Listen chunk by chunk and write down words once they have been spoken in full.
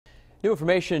New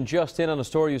information just in on a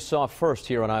story you saw first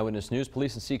here on Eyewitness News.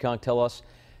 Police in Seekonk tell us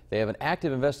they have an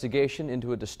active investigation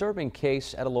into a disturbing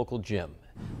case at a local gym.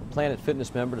 A Planet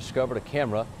Fitness member discovered a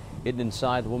camera hidden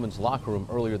inside the woman's locker room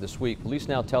earlier this week. Police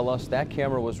now tell us that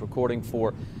camera was recording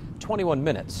for 21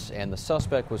 minutes and the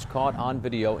suspect was caught on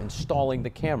video installing the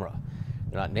camera.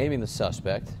 They're not naming the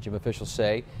suspect. Gym officials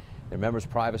say their members'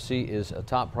 privacy is a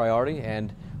top priority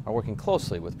and are working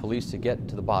closely with police to get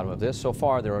to the bottom of this. So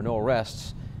far, there are no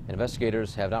arrests.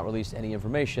 Investigators have not released any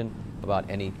information about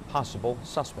any possible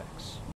suspects.